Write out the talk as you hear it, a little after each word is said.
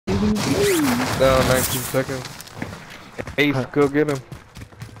Down 19 seconds. Ace, go get him.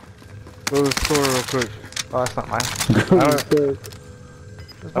 Go to the store real quick. Oh, that's not mine.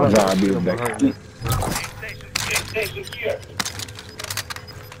 I'll be back.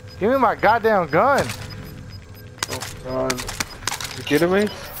 Give me my goddamn gun. Oh god. You kidding me?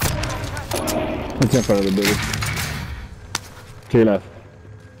 It's in front of the building. To your left.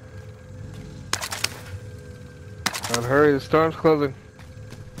 God, hurry, the storm's closing.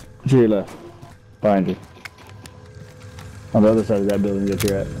 To your left. Behind you. On the other side of that building that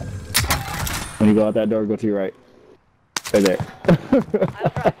you're at. When you go out that door, go to your right. Right there.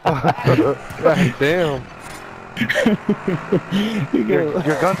 God damn.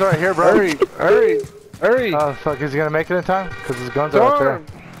 Your gun's right here, bro. Hurry, hurry, hurry. Oh, fuck, is he gonna make it in time? Because his guns are out there.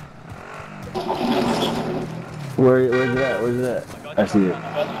 Where's it at? Where's it at? I see it. I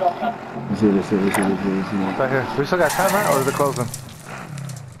see it. It's right here. We still got time, right? Or is it closing?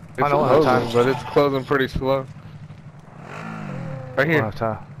 It's closing, but it's closing pretty slow. Right here.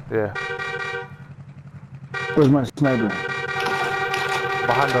 Yeah. Where's my sniper?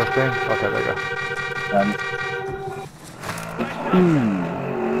 Behind those things. Okay, there you go.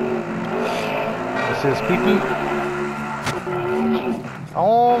 You see his pee-pee?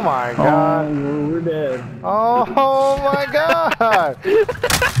 Oh my god. Oh, we're dead. Oh my god.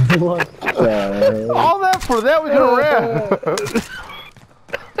 What the All that for that, we could've ran.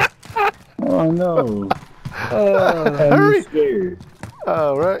 Oh no. Hurry. Scared.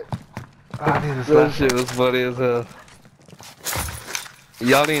 Oh, right. I need this That shit was funny as hell.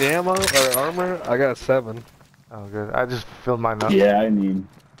 Y'all need ammo or armor? I got 7. Oh, good. I just filled mine up. Yeah, I need.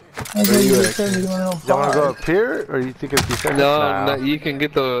 Where you at? Y'all wanna go up here, or you think it's defense? No, you can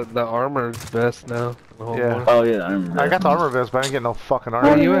get the armor vest now. Yeah. Oh yeah, I remember. I got the armor vest, but I didn't get no fucking armor.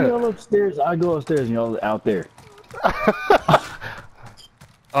 Where you at? Y'all upstairs. I go upstairs and y'all out there.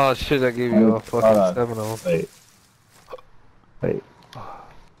 Oh shit, I gave you a fucking 7 off. Wait. Wait.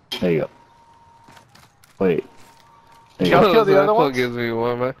 There you go. Wait. There you Y'all go. kill the other ones? Gives me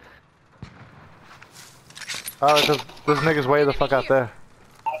one, man. Oh, this nigga's way the fuck out there.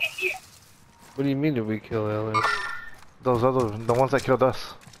 What do you mean did we kill Ellis? Those other, the ones that killed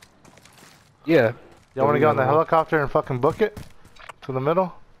us. Yeah. Y'all wanna get on the helicopter and fucking book it? To the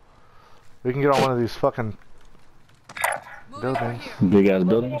middle? We can get on one of these fucking buildings. Big ass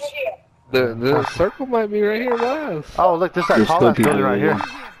buildings. The circle might be right here by us. Oh, look, this is that tall ass building right here.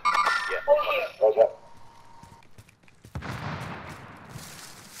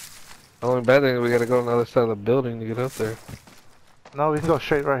 The only bad thing is we gotta go on the other side of the building to get up there. No, we can go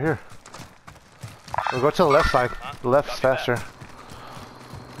straight right here. We'll go to the left side. The left's faster.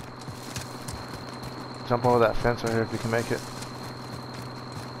 Jump over that fence right here if you can make it.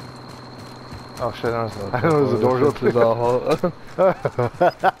 Oh shit, I know there's a door open.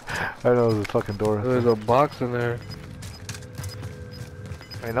 I know there's a fucking door. There's a box in there.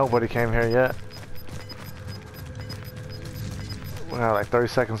 Ain't nobody came here yet. We got like 30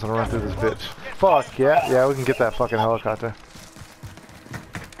 seconds to run through this bitch. Fuck yeah. Yeah, we can get that fucking helicopter.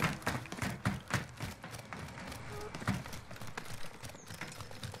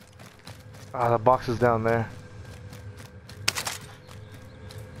 Ah, the box is down there.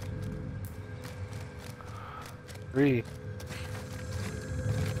 Three.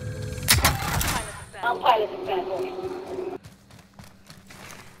 I'll pilot the sample.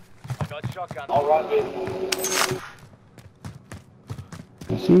 Got shotgun. All right,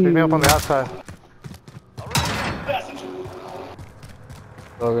 Pick me up on the outside.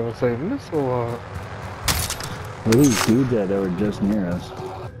 I was gonna say missile launch. Well, these dudes that were just near us.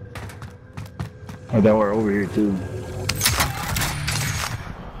 Oh, that were over here too.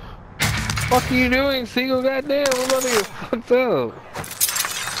 What are you doing, Seagull? Goddamn, we're about to get fucked up.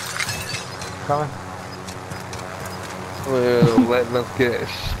 Coming. Well, letting us get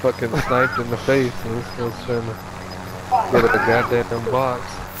fucking sniped in the face. And this guy's trying to get at the goddamn box.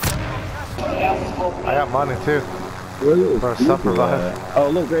 I got money too. Really? For a supper behind. Oh,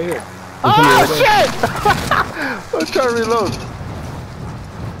 look right here. Oh shit! I'm trying to reload.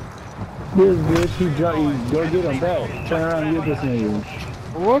 This bitch, he dropped you. Go get him back. Turn around and get this nigga.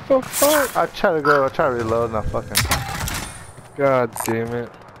 What the fuck? I try to reload and I fucking. God damn it.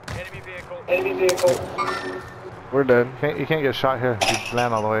 Enemy vehicle. Enemy vehicle. We're dead. You can't get shot here. You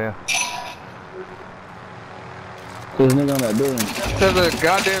land all the way in. There's a nigga on that building. Because the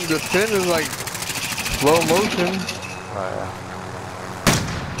goddamn descent is like slow motion. Oh yeah.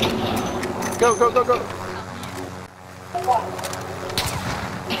 Go, go, go, go!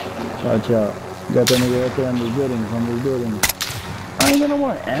 Watch out. Got that nigga right there on this building, I ain't gonna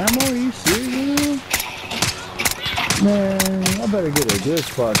want ammo, are you serious? Man, I better get a good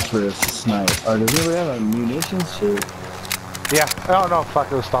spot for a snipe. Or does anybody have a munitions shit? Yeah. Oh no,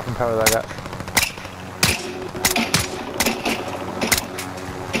 fuck, it was stopping power that I got.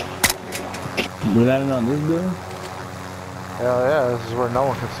 We landing on this building? Hell yeah, this is where no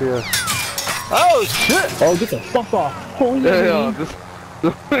one can see us. Oh shit! Oh, get the fuck off! Oh, Damn, this,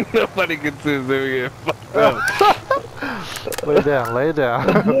 nobody can see us over here. Fuck up. Lay down, lay down.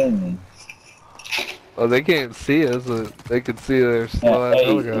 Man. Oh, they can't see us, but they can see their slow ass Hey,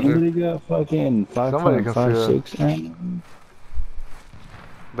 helicopter. anybody got fucking Somebody can see 5.56?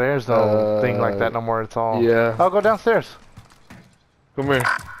 There's no thing like that no more, it's all... Yeah. Oh, go downstairs. Come here.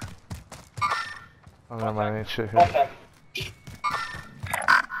 Oh, never mind, ain't shit here.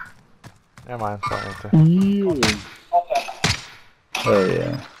 Never mind, it's not right there. Yeah. Oh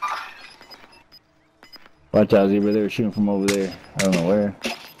yeah. Watch out, Zebra, they were shooting from over there. I don't know where.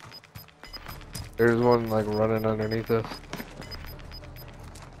 There's one like running underneath us.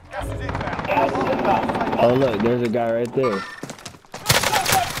 Oh look, there's a guy right there.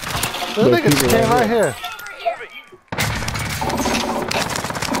 This nigga just came right here.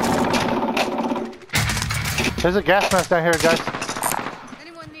 There's a gas mask down here, guys.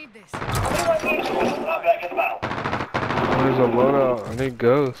 Anyone need this? There's a loadout. I need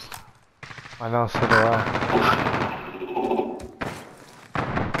ghosts. I know, so do I.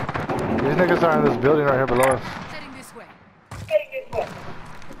 These niggas are in this building right here below us. Heading this way.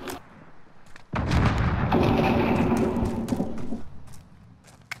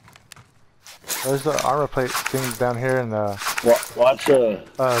 There's the armor plate thing down here and the Watch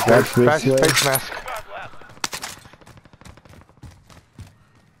there's this way. face mask.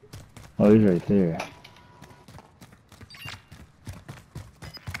 Oh, he's right there.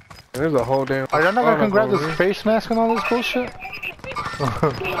 There's a whole damn. Are y'all not gonna come grab over this here. face mask and all this bullshit?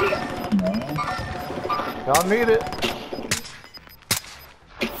 Y'all need it.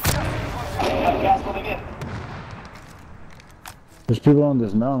 There's people on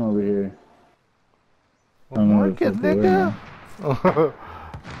this mountain over here. I don't know where the Mark it, fuck they nigga. were.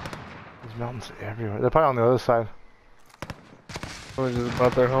 There's mountains everywhere. They're probably on the other side. Someone just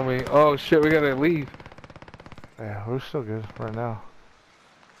bought their homie. Oh shit, we gotta leave. Yeah, we're still good right now.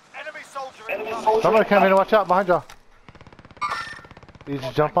 Enemy soldier incoming. Somebody come in and watch out behind y'all. Did you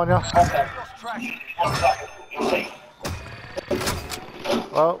just jump on y'all? Lost track.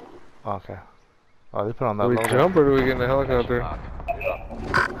 Oh. Okay. Oh, they put on that Do we logo. jump or do we get in the helicopter?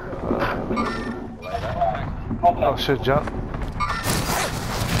 Oh shit, jump.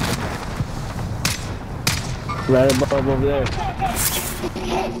 Right above over there.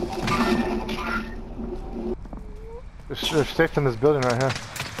 They're staked in this building right here.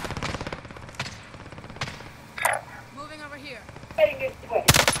 Moving over here.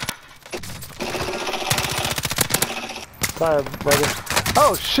 Sorry, buddy.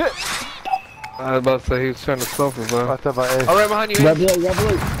 Oh shit! I was about to say he was trying to sulfur, bro. Right there by A. Oh, right behind you. Right below, right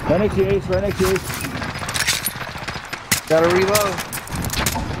below. Right next to you, Ace, right next to you, Ace. Gotta reload.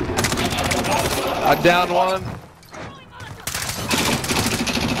 I downed one.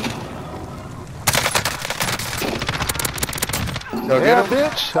 Go Yeah, get him.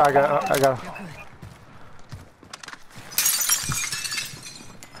 bitch! I got him.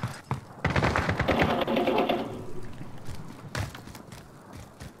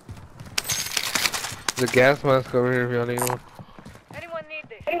 There's a gas mask over here if y'all need one. Anyone need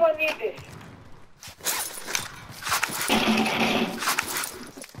this? Anyone need this?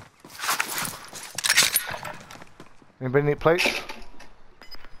 Anybody need plates?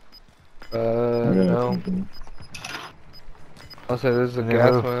 No. I'll say there's a Yeah.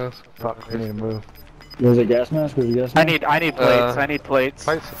 gas mask. Fuck, we need to move. There's a gas mask, there's a gas mask. I need plates. I need plates.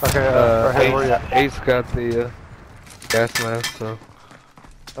 Plates? Okay, right here, where you at? Ace got the gas mask, so.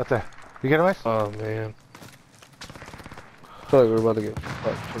 Right there. You get him, Ace? Oh man. I feel like we're about to get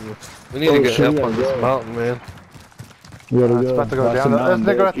fucked from this. We need to Oh, get shit, up on yeah. this mountain, man. We gotta It's go. about to go Watch down. the There's a mountain,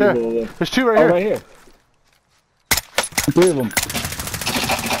 nigga right there. people over There's two right Oh, here. right here. 3 of them.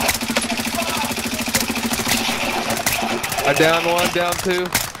 I downed one, down two.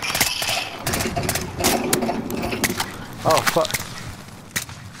 Oh, fuck.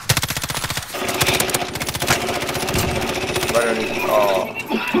 Right underneath. Oh.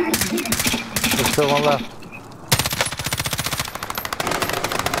 There's still one left.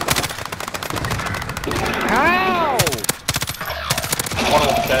 How? One of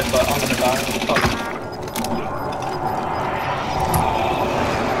them's dead, but I'm gonna die. Fuck.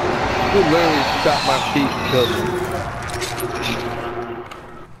 You literally shot my feet and killed me.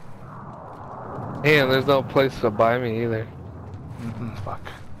 And there's no place to buy me either. Fuck.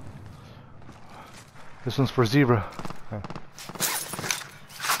 This one's for Zebra.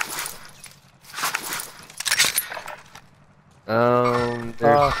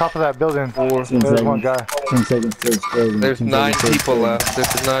 Top of that building. There's one guy. 10 seconds. There's 9 people left.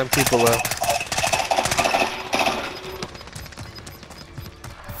 There's 9 people left.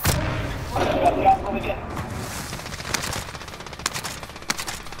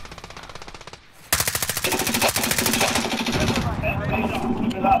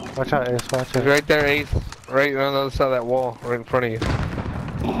 Watch out, Ace. Watch He's out. right there, Ace. Right on the other side of that wall, right in front of you.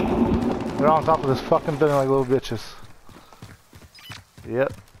 They're on top of this fucking building like little bitches.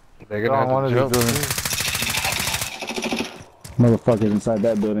 Yep. They're gonna one have of to these jump. buildings. Motherfuckers inside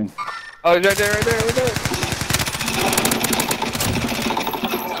that building. Oh, he's right there, right there, right there.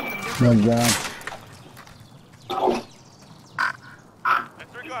 One's down.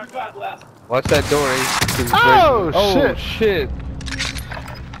 Watch that door, Ace. 'Cause it's Oh, right- shit. Oh, shit.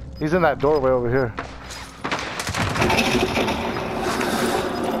 He's in that doorway over here.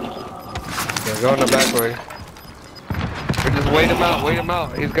 Yeah, go in the back way. Or just wait him out, wait him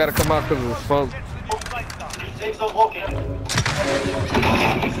out. He's gotta come out because of the smoke.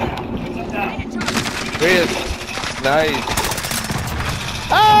 Here he is. Nice.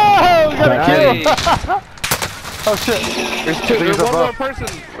 Oh, we gotta kill him. Nice. Oh shit. There's one more above. person.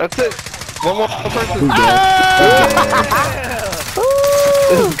 That's it. One more person.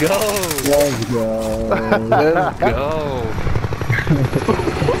 Let's go. Let's go. Let's go.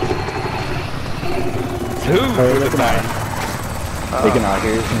 2 Hey, for look the night. at They can out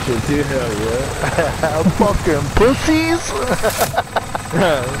here some shit too. Hell yeah. Fucking pussies.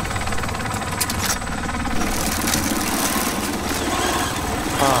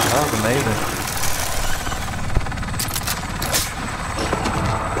 Oh, that was amazing.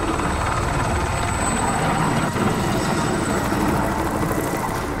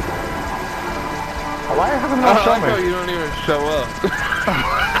 Why haven't I no show like how me? you don't even show up.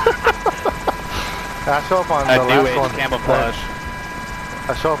 I show up on the last one. camouflage.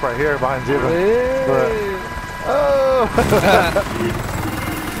 I show up right here behind Zebra. Hey. But, oh!